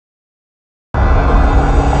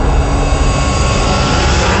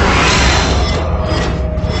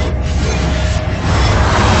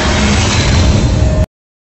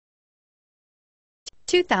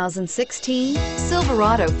2016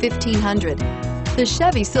 Silverado 1500. The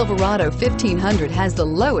Chevy Silverado 1500 has the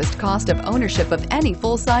lowest cost of ownership of any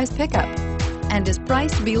full-size pickup and is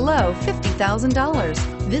priced below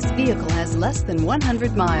 $50,000. This vehicle has less than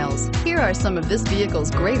 100 miles. Here are some of this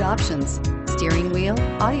vehicle's great options: steering wheel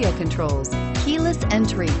audio controls, keyless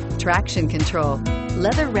entry, traction control,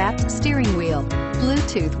 leather-wrapped steering wheel,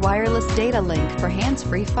 Bluetooth wireless data link for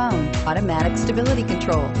hands-free phone, automatic stability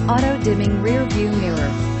control, auto-dimming rear view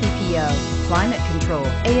mirror, PPO, climate control,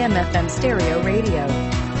 AM/FM stereo radio,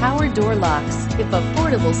 power door locks. If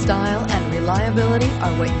affordable style and reliability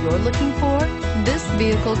are what you're looking for, this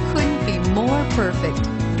vehicle couldn't be more perfect.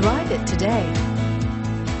 Drive it today.